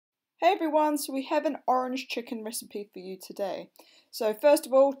Hey everyone, so we have an orange chicken recipe for you today. So first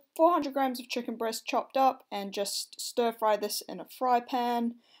of all, 400 grams of chicken breast chopped up and just stir fry this in a fry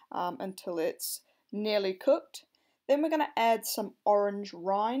pan until it's nearly cooked. Then we're going to add some orange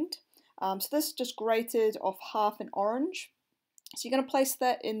rind. So this is just grated off half an orange. So you're going to place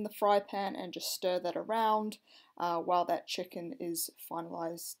that in the fry pan and just stir that around while that chicken is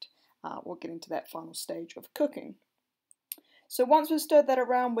finalized or getting to that final stage of cooking. So once we've stirred that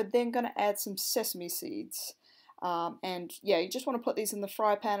around, we're then going to add some sesame seeds. And yeah, you just want to put these in the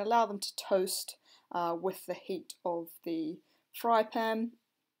fry pan, allow them to toast with the heat of the fry pan.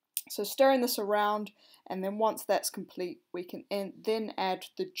 So stirring this around, and then once that's complete, we can then add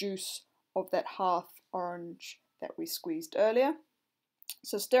the juice of that half orange that we squeezed earlier.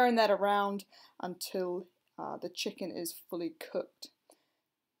 So stirring that around until the chicken is fully cooked.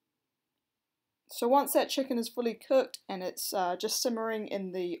 So once that chicken is fully cooked and it's just simmering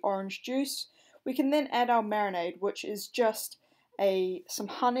in the orange juice, we can then add our marinade, which is just some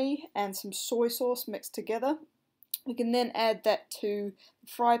honey and some soy sauce mixed together. We can then add that to the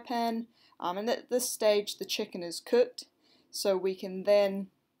fry pan, and at this stage the chicken is cooked, so we can then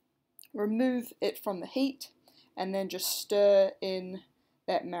remove it from the heat and then just stir in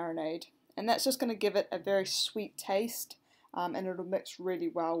that marinade. And that's just going to give it a very sweet taste, and it'll mix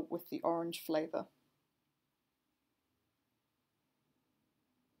really well with the orange flavour.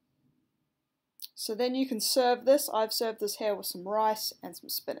 So then you can serve this. I've served this here with some rice and some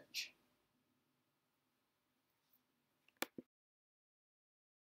spinach.